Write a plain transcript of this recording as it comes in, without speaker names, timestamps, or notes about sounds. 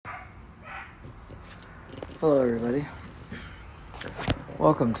Hello everybody.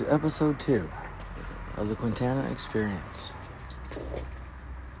 Welcome to episode 2 of the Quintana experience.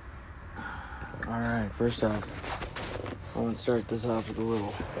 Alright, first off, I want to start this off with a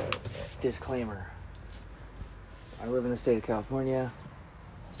little disclaimer. I live in the state of California.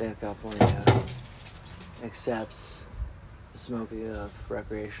 The state of California accepts the smoking of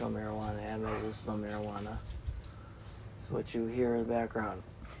recreational marijuana and medicinal marijuana. So what you hear in the background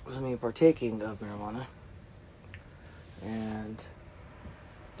is me partaking of marijuana. And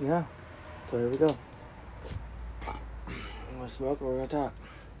yeah, so here we go. I'm gonna smoke and we're gonna talk.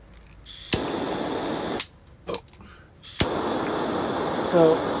 So,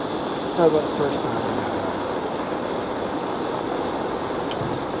 let's talk about the first time.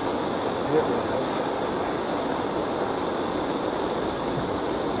 Here it was.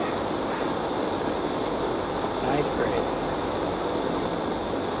 Ninth grade.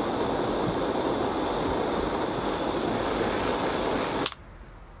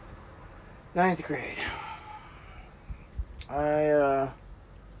 Ninth grade.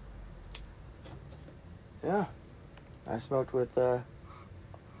 I smoked with,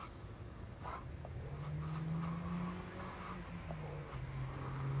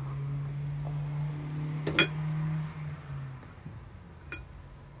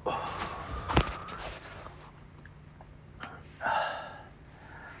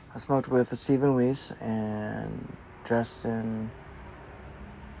 Stephen Weiss and Justin.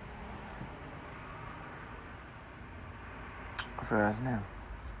 I forgot his name.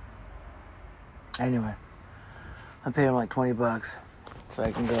 Anyway, I paid him like $20 so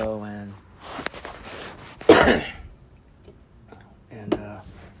I can go and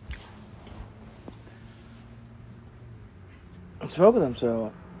smoke with them.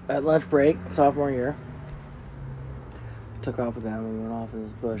 So at lunch break, sophomore year, I took off with them and we went off in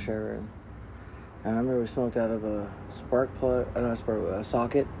this bush area. And I remember we smoked out of a a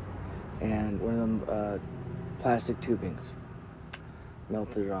socket and one of them plastic tubings.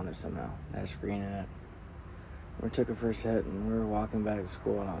 Melted it on there somehow. Had a screen in it. We took a first hit and we were walking back to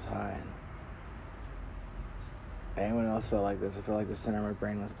school and I was high. And anyone else felt like this? I felt like the center of my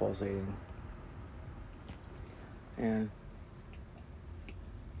brain was pulsating. And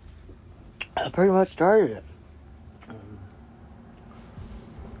I pretty much started it.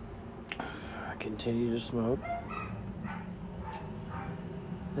 I continued to smoke.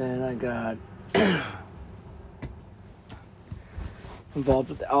 Then I got involved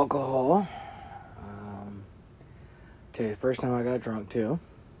with alcohol. Today, first time I got drunk too.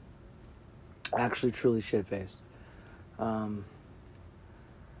 Actually, truly shit-faced. I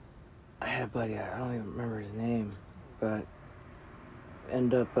had a buddy, I don't even remember his name, but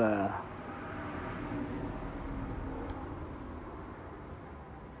ended up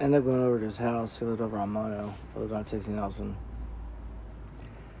going over to his house. He lived over on Mono. I lived on 60 Nelson.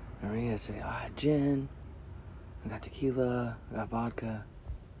 And he had to say, I had gin, I got tequila, I got vodka.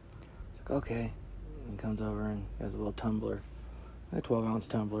 It's like, okay. And he comes over and he has a little tumbler, a 12-ounce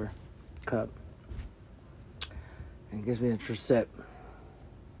tumbler, cup. And he gives me a sip.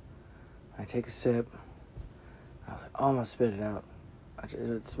 I take a sip. I was like, oh, I'm going to spit it out.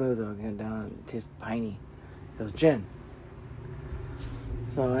 It's smooth though, getting down and it tastes piney. It was gin.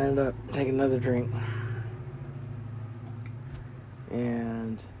 So I ended up taking another drink.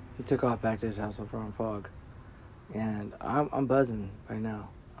 And he took off back to his house over on Fog. And I'm buzzing right now.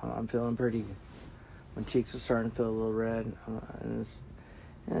 I'm feeling pretty. My cheeks are starting to feel a little red. And it's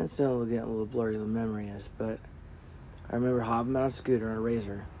still getting a little blurry, the memory is. But I remember hopping on a scooter, on a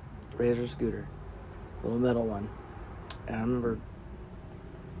Razor scooter. A little metal one. And I remember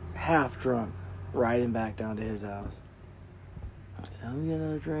half drunk riding back down to his house. I said, let me get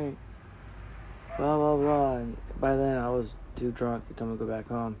another drink. Blah, blah, blah. And by then I was too drunk. He told me to go back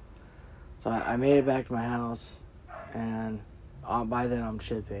home. So I made it back to my house. And by then I'm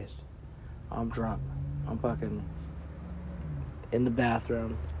shit-faced. I'm drunk. I'm fucking in the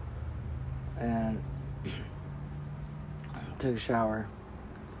bathroom. And took a shower.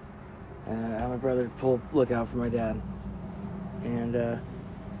 And I had my brother look out for my dad. And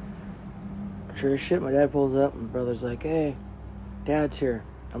sure as shit, my dad pulls up. And my brother's like, hey, Dad's here.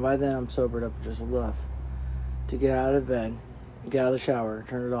 And by then I'm sobered up just enough to get out of bed, get out of the shower,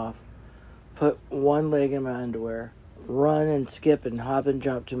 turn it off, put one leg in my underwear, run and skip and hop and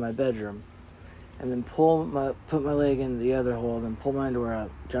jump to my bedroom, and then put my leg in the other hole, then pull my underwear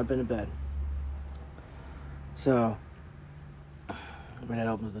out, jump into bed. So my dad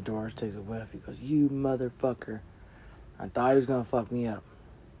opens the door, takes a whiff. He goes, you motherfucker. I thought he was going to fuck me up.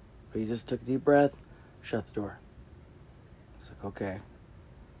 But he just took a deep breath, shut the door. It's like, okay.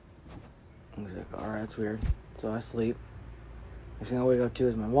 I was like, alright, that's weird. So I sleep. Next thing I wake up to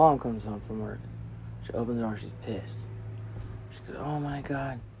is my mom comes home from work. She opens the door, she's pissed. She goes, oh my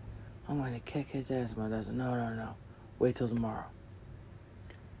God, I'm going to kick his ass. My dad said, no. Wait till tomorrow.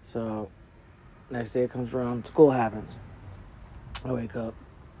 So, next day it comes around, school happens. I wake up.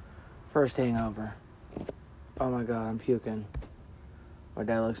 First hangover. Oh my God, I'm puking. My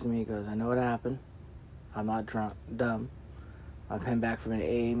dad looks at me and goes, I know what happened. I'm not dumb. I came back from an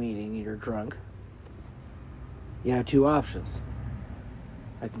AA meeting and you're drunk. You have two options.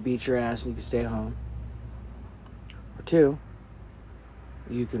 I can beat your ass and you can stay home. Or two,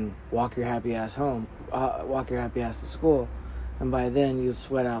 you can walk your happy ass to school, and by then you'll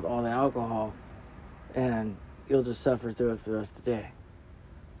sweat out all the alcohol and you'll just suffer through it for the rest of the day.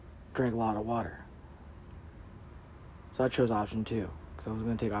 Drink a lot of water. So I chose option 2, because I was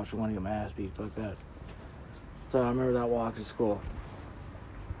going to take option 1 to get my ass beat, fuck that. So I remember that walk to school.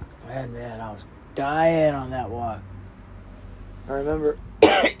 And man, I was dying on that walk. I remember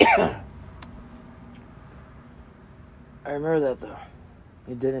that though.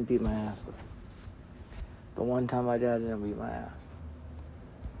 He didn't beat my ass though. The one time my dad didn't beat my ass.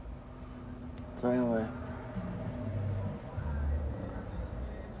 So anyway,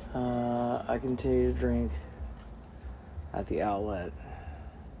 I continue to drink at the outlet.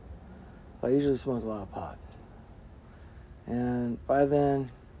 I usually smoke a lot of pot. And by then,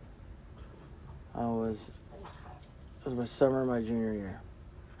 it was my summer of my junior year.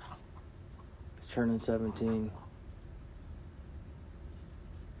 I was turning 17.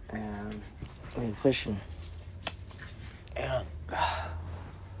 And we went fishing. And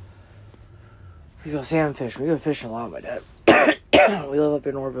we go salmon fishing. We go fishing a lot with my dad. We live up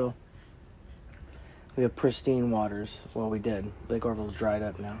in Orville. We have pristine waters. Well, we did. Lake Orville's dried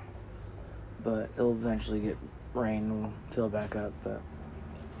up now. But it'll eventually get rain and we'll fill back up. But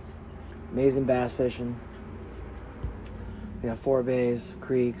amazing bass fishing. We have 4 bays,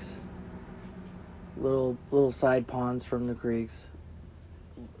 creeks, little side ponds from the creeks,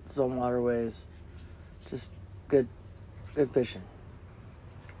 some waterways. Just good fishing.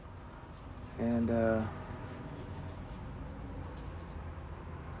 And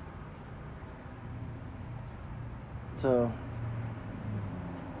so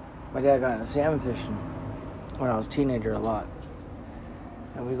my dad got into salmon fishing when I was a teenager a lot.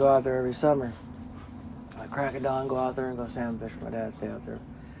 And we go out there every summer. Like crack of dawn, go out there and go salmon fish with my dad, stay out there,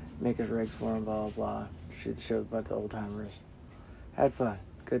 make his rigs for him, blah, blah, blah. Shoot the shit with a bunch of old timers. Had fun.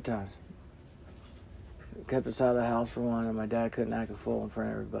 Good times. Kept us out of the house for one, and my dad couldn't act a fool in front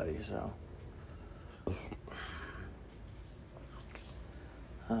of everybody, so.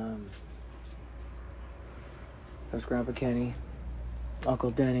 There's Grandpa Kenny,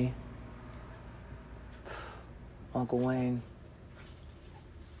 Uncle Denny, Uncle Wayne,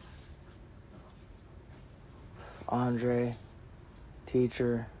 Andre,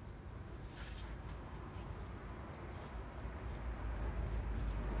 teacher,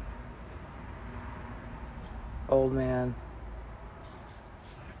 old man.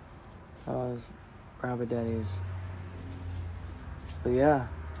 That was Grandpa Denny's. But yeah,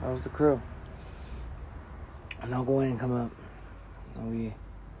 that was the crew. And Uncle Wayne come up. And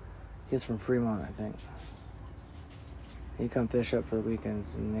he's from Fremont, I think. He come fish up for the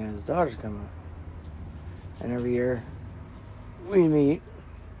weekends, and then his daughters come up. And every year we meet.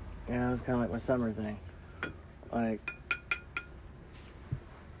 You know, it's kind of like my summer thing. Like,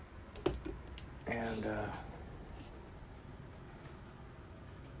 and her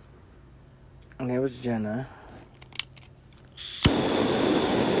name was Jenna.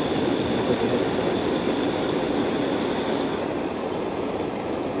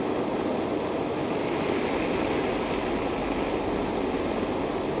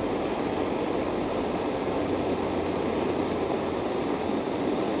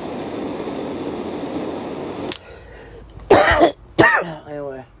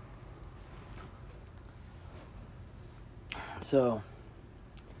 Anyway, so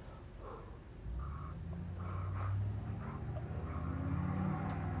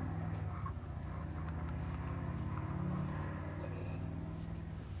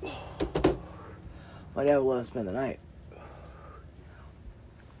my dad would let us spend the night.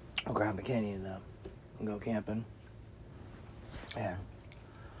 I'll grab a candy and go camping. Yeah.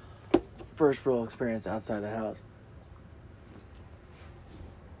 First real experience outside the house.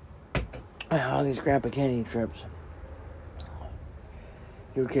 On these Grandpa Canyon trips,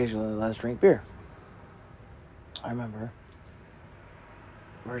 you occasionally let us drink beer. I remember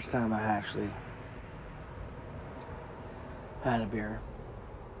first time I actually had a beer,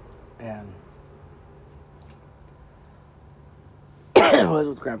 and it was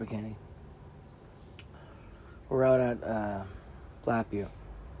with Grandpa Kenny. we're out at Flat Butte.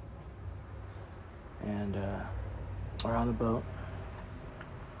 And we're on the boat.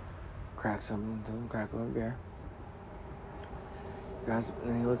 Crack open a beer.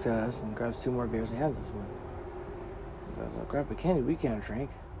 And he looks at us and grabs 2 more beers and hands us one. He goes, Grandpa Kenny, we can't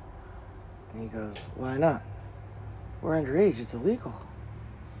drink. And he goes, why not? We're underage, it's illegal.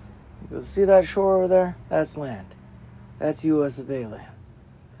 He goes, see that shore over there? That's land. That's US of A land.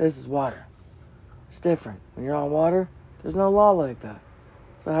 This is water. It's different. When you're on water, there's no law like that.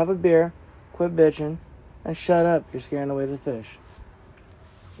 So have a beer, quit bitching, and shut up. You're scaring away the fish.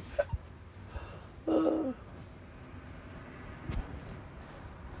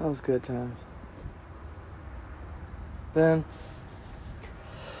 That was good times. Then,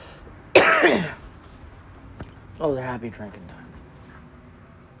 oh, the happy drinking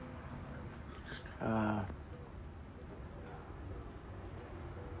time.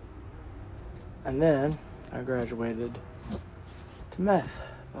 And then I graduated to meth.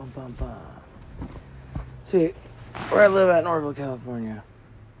 Bum, bum, bum. See, where I live at in Norville, California,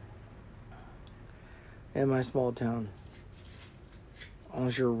 in my small town,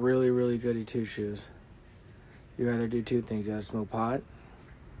 unless you're really, really goody two-shoes, you either do 2 things. You either smoke pot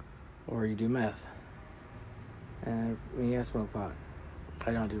or you do meth. And me, I smoke pot.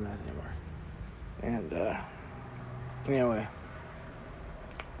 I don't do meth anymore. And, anyway,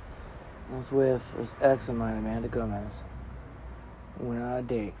 I was with this ex of mine, Amanda Gomez. We went on a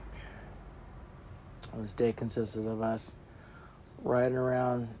date. This date consisted of us riding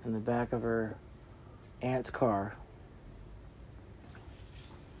around in the back of her aunt's car.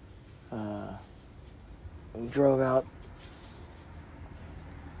 We drove out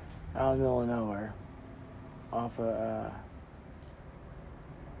in the middle of nowhere off a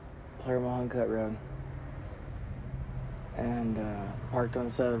Palermo Huncut Road and parked on the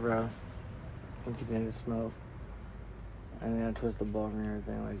side of the road and continued to smoke. And then I twist the bulb and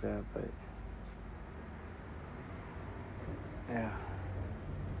everything like that, but yeah.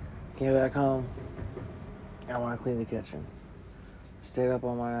 Came back home. I want to clean the kitchen. Stayed up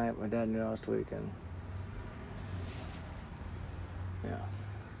all my night. My dad knew I was tweaking. Yeah.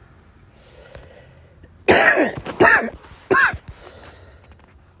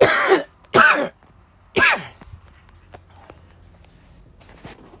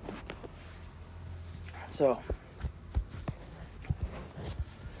 So,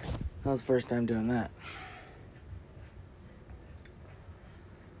 that was the first time doing that.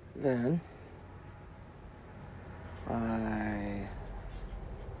 Then, I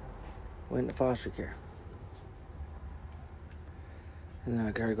went to foster care. And then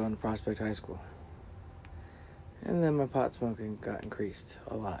I started going to Prospect High School. And then my pot smoking got increased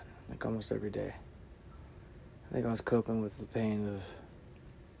a lot, like almost every day. I think I was coping with the pain of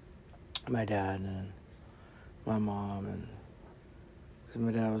my dad and my mom, and because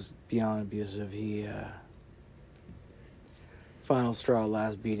my dad was beyond abusive, he final straw,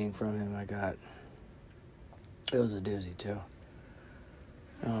 last beating from him I got, it was a doozy too.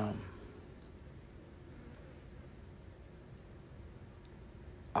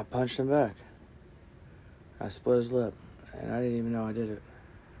 I punched him back. I split his lip, and I didn't even know I did it.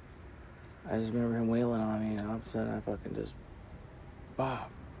 I just remember him wailing on me, and all of a sudden I fucking just, Bob.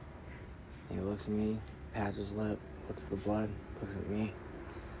 He looks at me, pats his lip, looks at the blood, looks at me.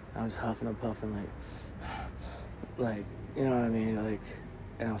 I'm just huffing and puffing, like, you know what I mean? Like,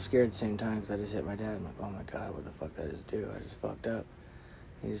 and I was scared at the same time because I just hit my dad. I'm like, oh my God, what the fuck did I just do? I just fucked up.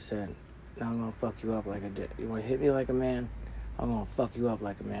 He just said, now I'm gonna fuck you up like I did. You wanna hit me like a man? I'm gonna fuck you up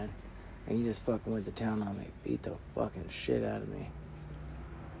like a man. And he just fucking went to town on me, beat the fucking shit out of me.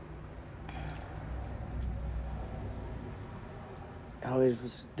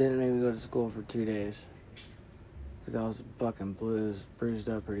 Always didn't make me go to school for 2 days. Because I was fucking bruised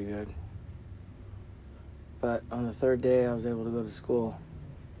up pretty good. But on the 3rd day, I was able to go to school.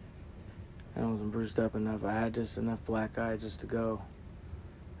 And I wasn't bruised up enough. I had just enough black eye just to go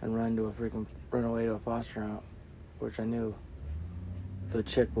and run away to a foster home, which I knew the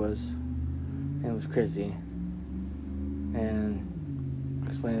chick was. And it was Chrissy. And I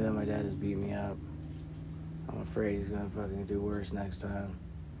explained to them my dad just beat me up. I'm afraid he's gonna fucking do worse next time.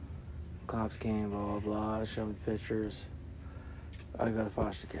 Cops came, blah, blah, blah. Showed me pictures. I go to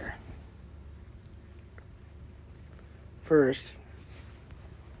foster care. First,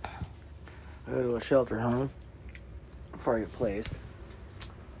 I go to a shelter home before I get placed.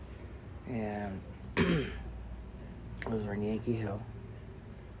 And it was on Yankee Hill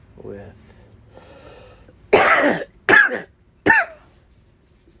with I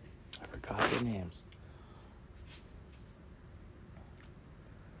forgot their names.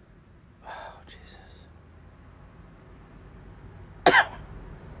 Oh, Jesus.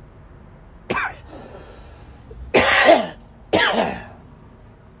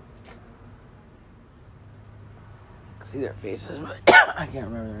 see their faces, but I can't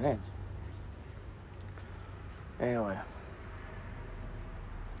remember their names. Anyway.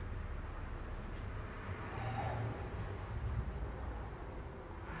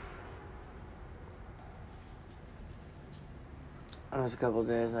 It was a couple of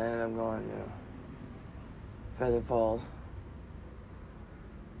days, I ended up going to Feather Falls.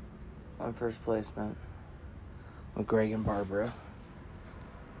 My first placement with Greg and Barbara.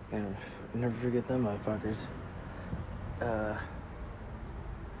 And never forget them motherfuckers.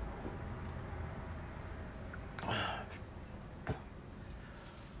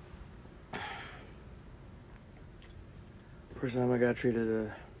 First time I got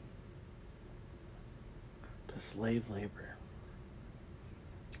treated to slave labor.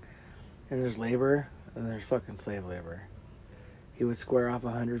 And there's labor, and there's fucking slave labor. He would square off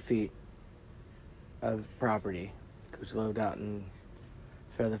 100 feet of property, which lived out in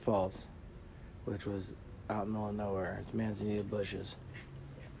Feather Falls, which was out in the middle of nowhere. It's manzanita bushes.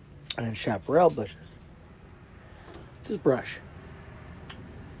 And then chaparral bushes. Just brush.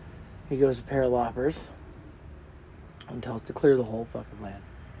 He goes to pair loppers and tells to clear the whole fucking land.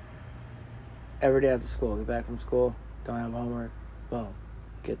 Every day after school, get back from school, don't have homework, boom,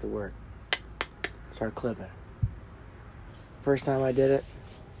 get to work. Start clipping. First time I did it,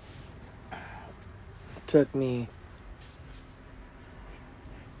 took me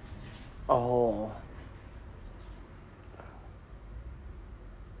a whole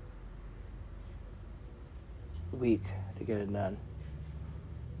week to get it done.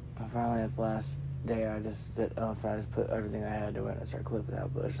 And finally, at the last day, I just put everything I had to it and started clipping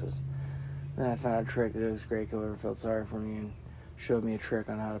out bushes. Then I found a trick that it was great. Whoever felt sorry for me and showed me a trick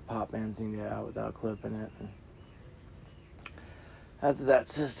on how to pop manzanita out without clipping it. And after that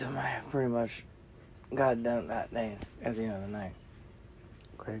system, I pretty much got it done that day at the end of the night.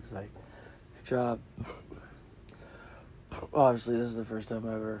 Craig's like, good job. Obviously, this is the first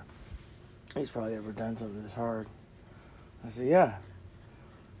time he's probably ever done something this hard. I said, yeah.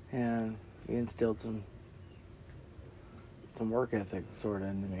 And he instilled some work ethic sort of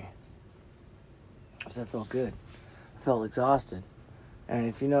into me. I felt good. I felt exhausted. And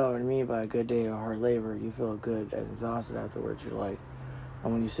if you know what I mean by a good day of hard labor, you feel good and exhausted afterwards. You're like,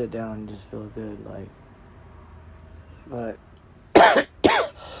 and when you sit down, you just feel good. Like, but I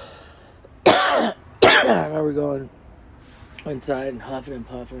remember going inside and huffing and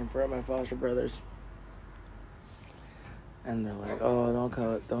puffing in front of my foster brothers. And they're like, oh,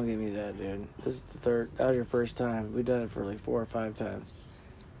 don't give me that, dude. This is that was your first time. We've done it for like 4 or 5 times.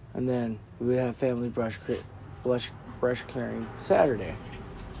 And then we would have family brush clearing Saturday.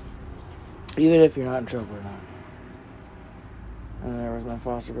 Even if you're not in trouble or not. And there was my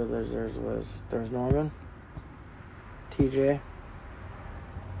foster brothers. There was Norman, TJ,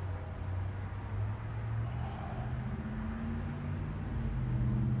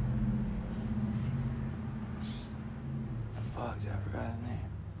 fuck, dude, I forgot his name.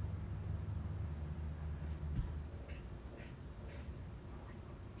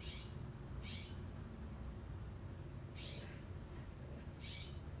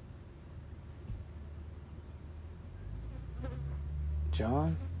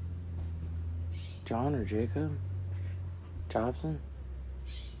 John or Jacob? Jobson?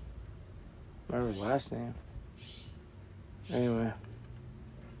 I remember his last name. Anyway.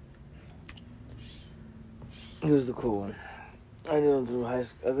 He was the cool one. I knew him through high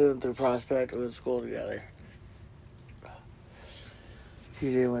school. I knew him through Prospect. We went to school together.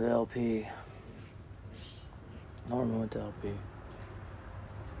 TJ went to LP. Norman went to LP.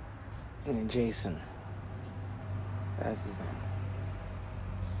 And Jason. That's his name.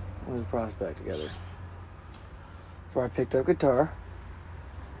 We went to Prospect together. So I picked up guitar.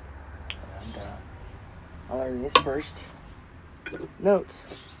 And I learned these first notes.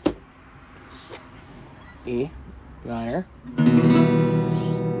 E, minor,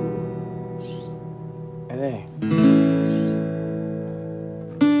 and A.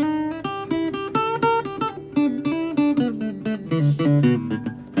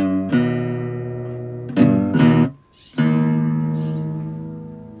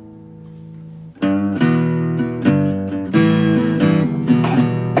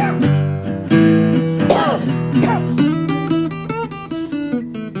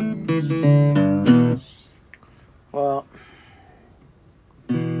 Well,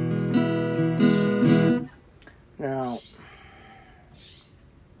 now,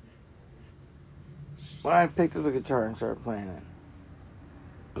 when I picked up the guitar and started playing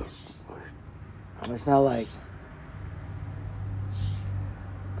it, it's not like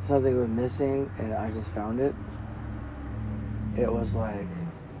something was missing and I just found it. It was like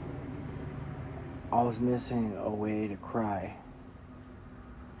I was missing a way to cry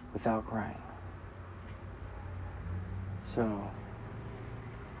without crying. So,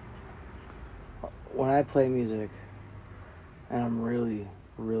 when I play music and I'm really,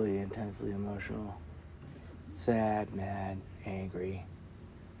 really intensely emotional, sad, mad, angry,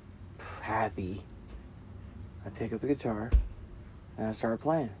 happy, I pick up the guitar and I start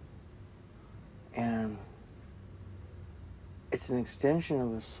playing. And it's an extension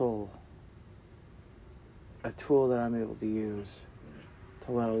of the soul, a tool that I'm able to use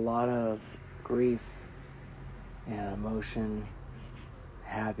to let a lot of grief and emotion,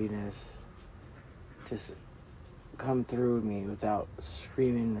 happiness just come through me without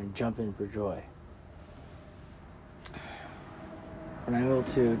screaming and jumping for joy. When I'm able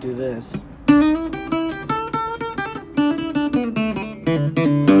to do this,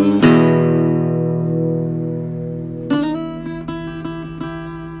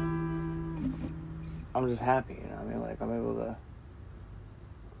 I'm just happy, you know what I mean? Like, I'm able to,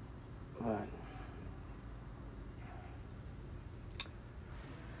 but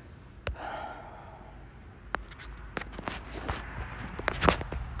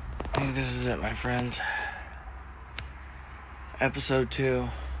I think this is it, my friends. Episode 2,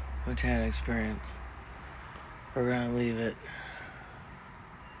 Quintana experience. We're gonna leave it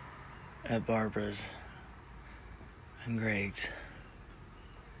at Barbara's and Greg's.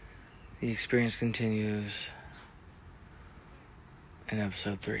 The experience continues in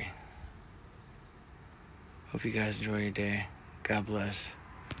episode 3. Hope you guys enjoy your day. God bless.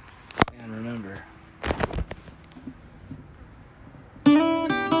 And remember,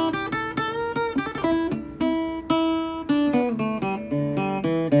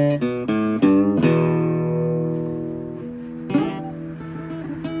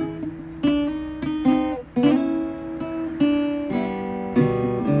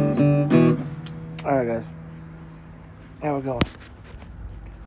 alright guys, how we going?